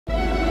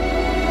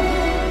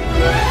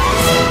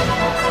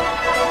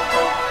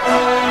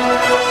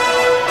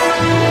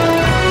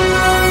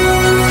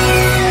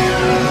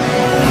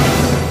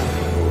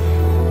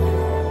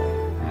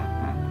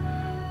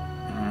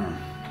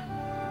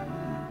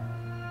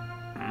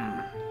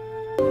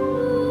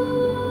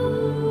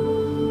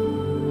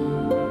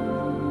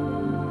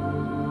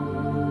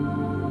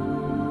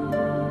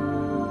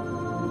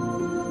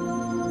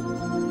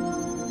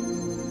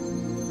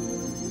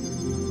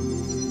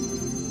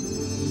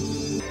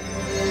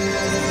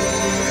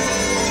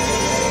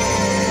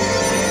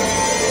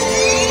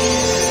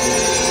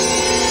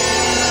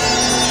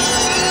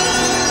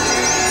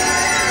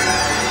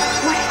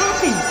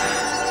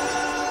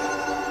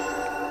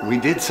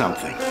did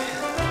something.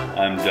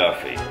 I'm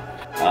Duffy.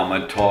 I'm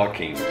a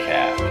talking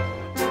cat.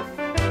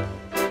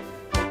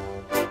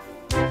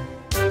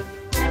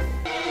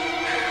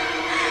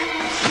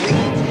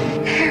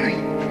 Harry.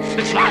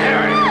 It's not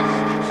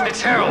Harry.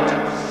 It's Harold.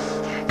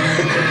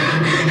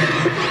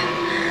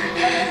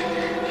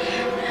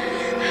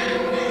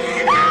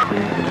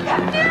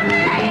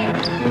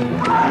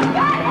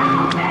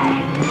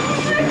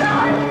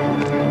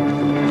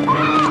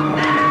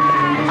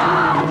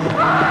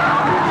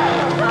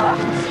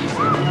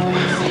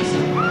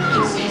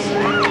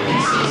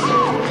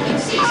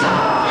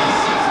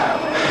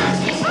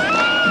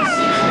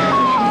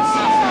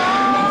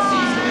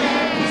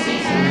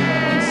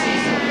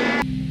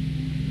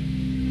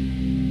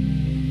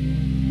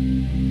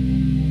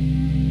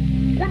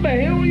 What the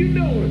hell are you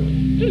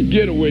doing? Just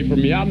get away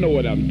from me. I know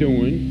what I'm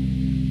doing.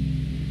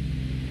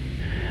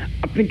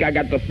 I think I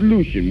got the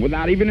solution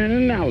without even an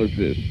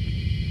analysis.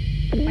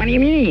 What do you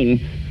mean?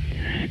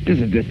 This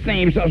is the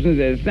same substance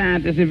that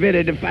scientists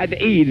invented to fight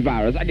the AIDS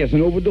virus. I guess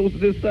an overdose of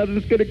this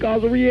substance could have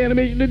caused a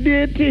reanimation of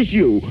dead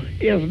tissue.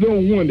 It's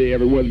no wonder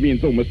everyone's being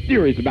so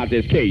mysterious about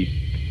this case.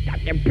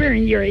 Dr.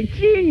 Byrne, you're a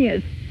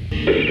genius.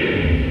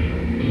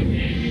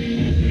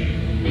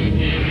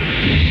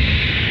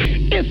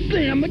 It's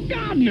Sam the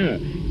gardener.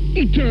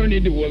 He turned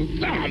into a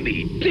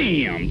zombie.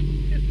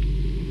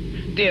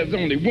 Damn. There's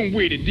only one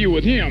way to deal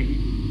with him.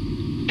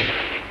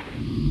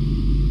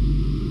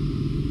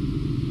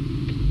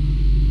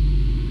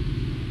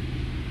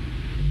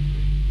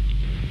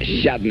 A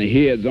shot in the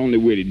head's the only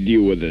way to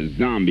deal with a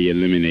zombie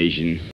elimination.